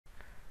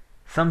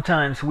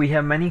Sometimes we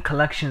have many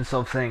collections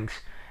of things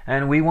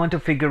and we want to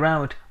figure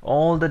out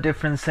all the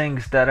different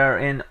things that are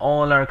in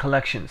all our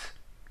collections.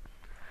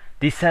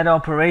 The set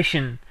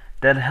operation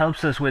that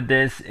helps us with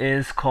this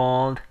is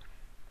called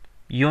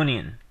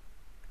union.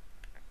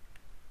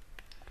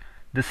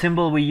 The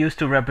symbol we use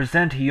to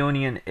represent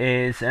union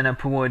is an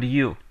upward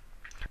U.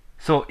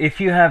 So if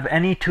you have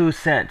any two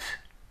sets,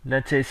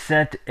 let's say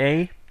set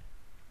A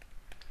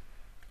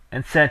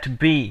and set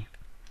B,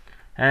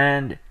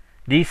 and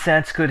these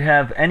sets could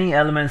have any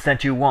elements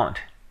that you want.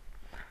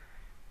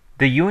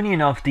 The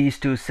union of these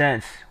two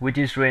sets, which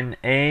is written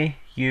A,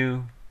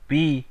 U,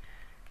 B,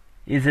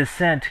 is a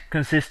set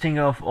consisting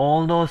of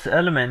all those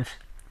elements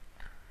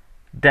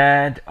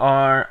that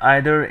are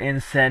either in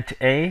set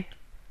A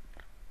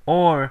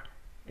or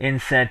in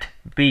set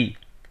B.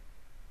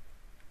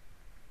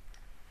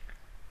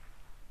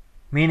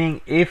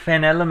 Meaning if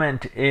an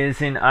element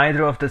is in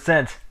either of the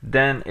sets,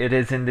 then it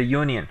is in the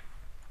union.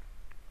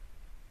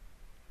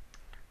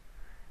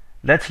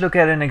 Let's look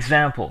at an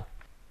example.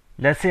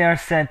 Let's say our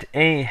set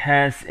A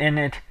has in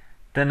it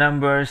the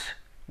numbers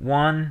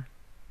 1,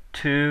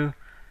 2,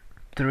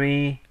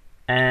 3,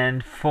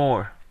 and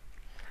 4.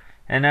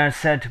 And our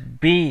set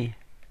B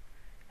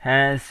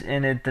has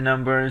in it the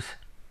numbers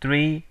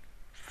 3,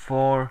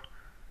 4,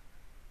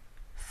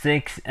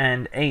 6,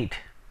 and 8.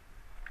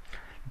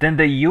 Then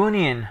the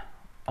union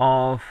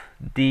of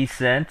these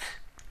sets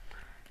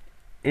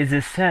is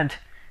a set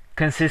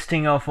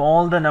consisting of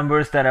all the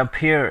numbers that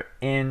appear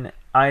in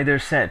either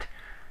set.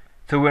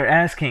 So we're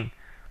asking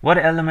what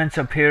elements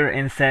appear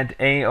in set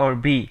A or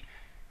B,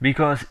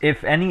 because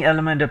if any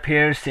element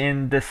appears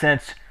in the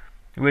sets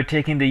we're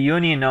taking the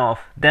union of,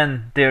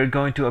 then they're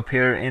going to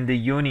appear in the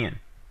union.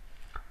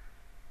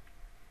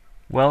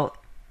 Well,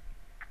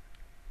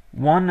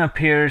 1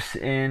 appears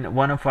in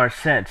one of our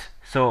sets,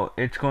 so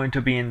it's going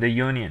to be in the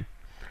union.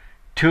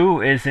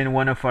 2 is in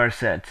one of our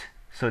sets,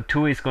 so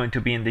 2 is going to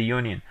be in the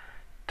union.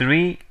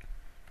 3,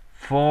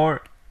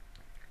 4,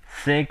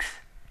 6,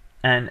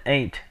 and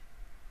 8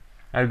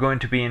 are going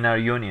to be in our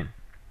union.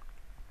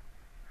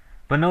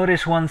 But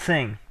notice one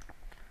thing.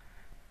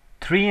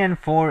 3 and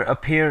 4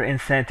 appear in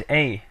set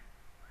A,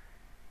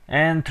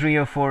 and 3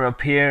 or 4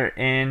 appear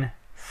in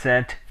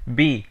set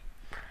B.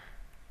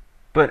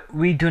 But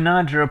we do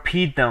not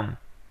repeat them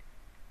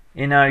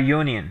in our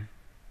union.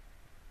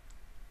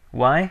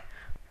 Why?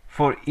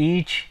 For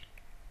each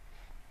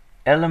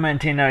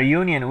element in our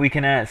union, we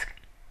can ask,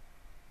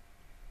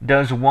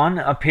 does 1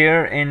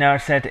 appear in our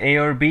set A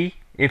or B?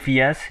 If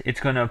yes, it's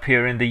going to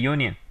appear in the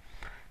union.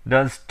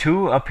 Does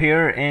 2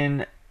 appear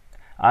in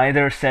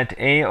either set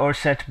A or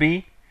set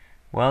B?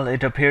 Well,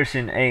 it appears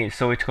in A,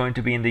 so it's going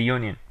to be in the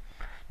union.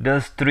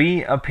 Does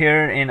 3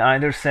 appear in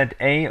either set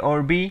A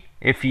or B?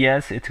 If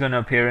yes, it's going to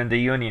appear in the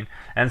union,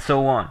 and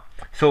so on.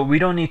 So we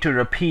don't need to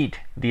repeat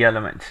the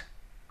elements.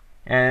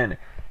 And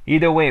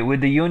either way,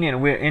 with the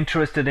union, we're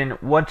interested in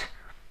what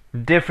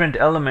different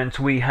elements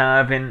we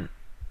have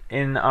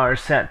in our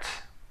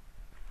sets.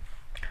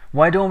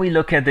 Why don't we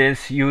look at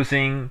this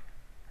using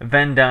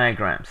Venn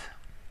diagrams?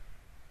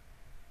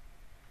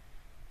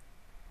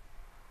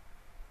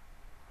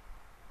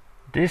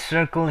 This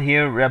circle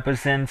here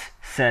represents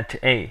set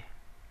A.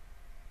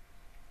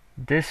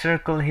 This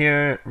circle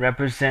here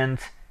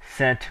represents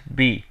set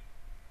B.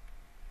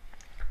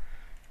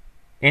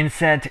 In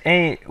set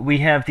A, we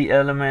have the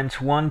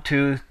elements 1,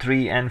 2,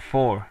 3, and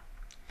 4.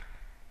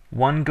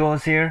 1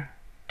 goes here,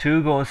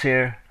 2 goes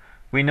here.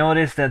 We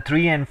notice that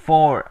 3 and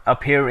 4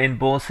 appear in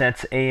both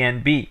sets A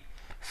and B.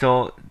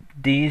 So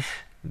these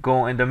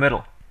go in the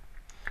middle.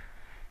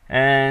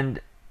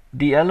 And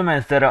the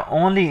elements that are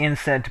only in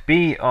set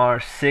B are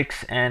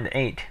 6 and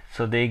 8.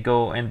 So they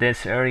go in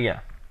this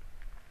area.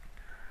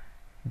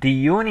 The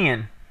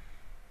union,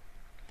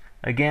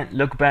 again,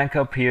 look back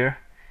up here.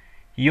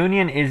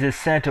 Union is a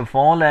set of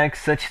all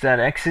x such that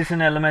x is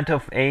an element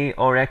of A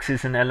or x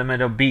is an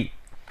element of B.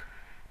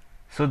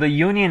 So the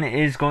union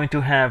is going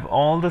to have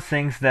all the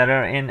things that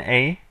are in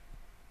A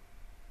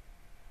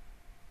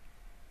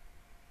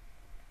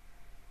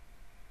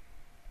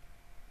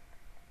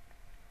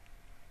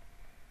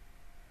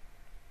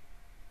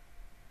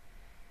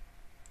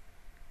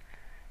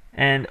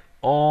and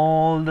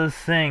all the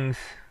things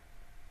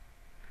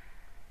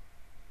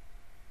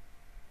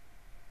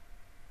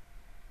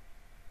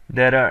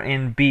that are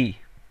in B.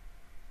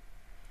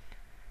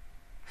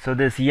 So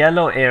this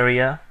yellow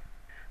area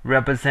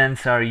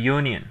represents our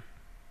union.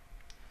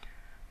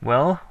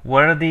 Well,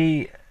 what are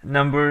the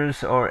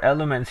numbers or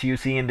elements you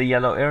see in the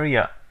yellow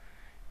area?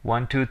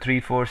 1, 2, 3,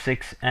 4,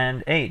 6,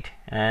 and 8.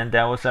 And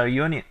that was our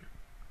union.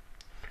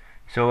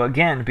 So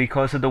again,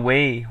 because of the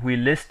way we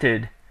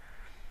listed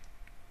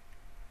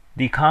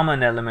the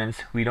common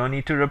elements, we don't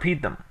need to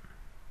repeat them.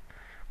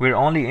 We're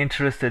only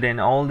interested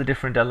in all the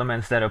different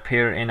elements that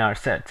appear in our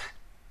sets.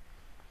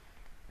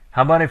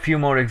 How about a few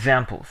more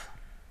examples?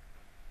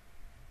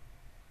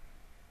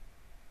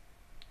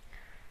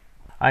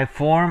 I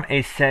form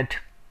a set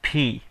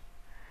P,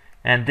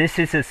 and this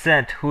is a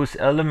set whose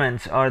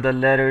elements are the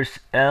letters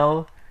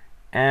L,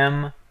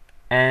 M,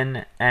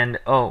 N, and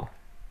O.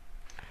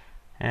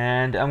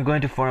 And I'm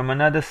going to form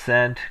another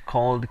set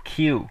called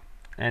Q,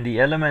 and the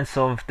elements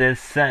of this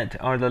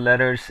set are the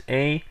letters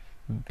A,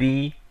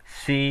 B,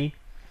 C,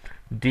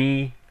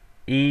 D,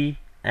 E,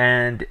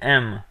 and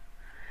M,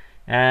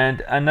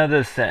 and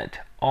another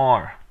set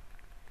R,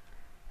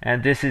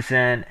 and this is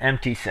an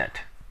empty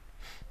set,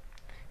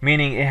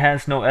 meaning it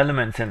has no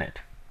elements in it.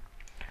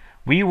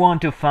 We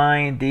want to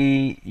find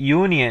the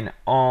union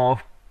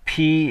of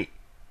P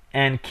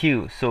and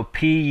Q, so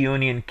P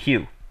union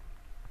Q.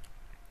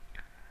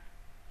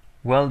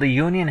 Well, the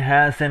union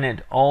has in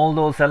it all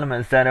those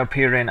elements that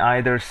appear in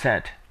either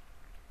set.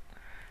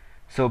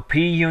 So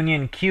P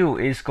union Q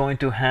is going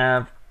to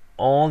have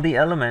all the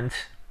elements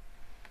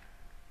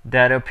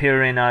that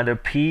appear in either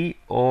P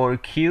or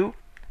Q,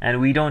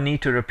 and we don't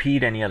need to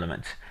repeat any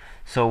elements.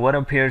 So what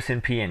appears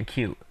in P and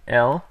Q?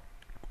 L,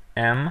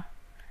 M,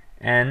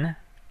 N,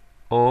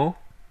 O,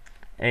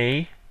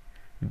 A,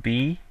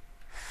 B,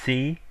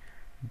 C,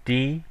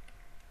 D,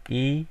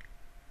 E,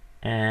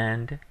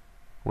 and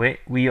wait,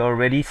 we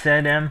already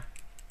said M,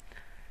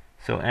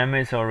 so M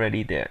is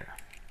already there.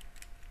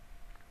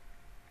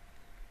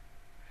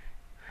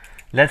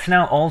 Let's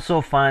now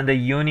also find the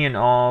union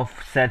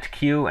of set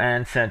Q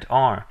and set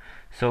R.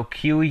 So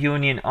Q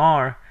union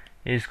R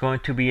is going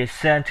to be a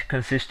set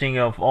consisting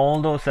of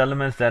all those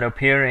elements that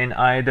appear in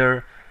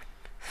either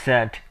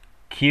set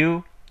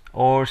Q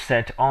or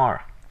set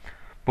R.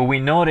 But we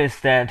notice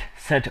that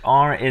set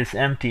R is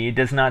empty, it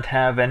does not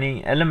have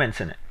any elements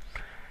in it.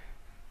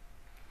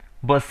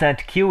 But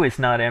set Q is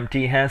not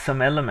empty, it has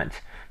some elements.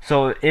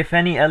 So if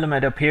any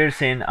element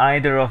appears in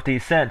either of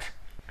these sets,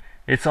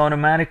 it's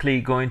automatically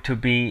going to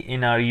be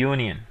in our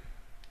union.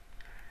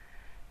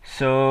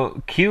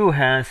 So Q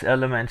has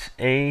elements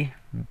A,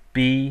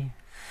 B,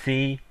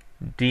 C,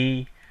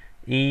 D,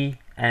 E,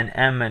 and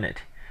M in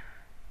it.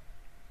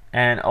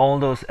 And all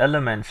those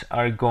elements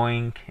are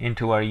going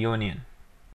into our union.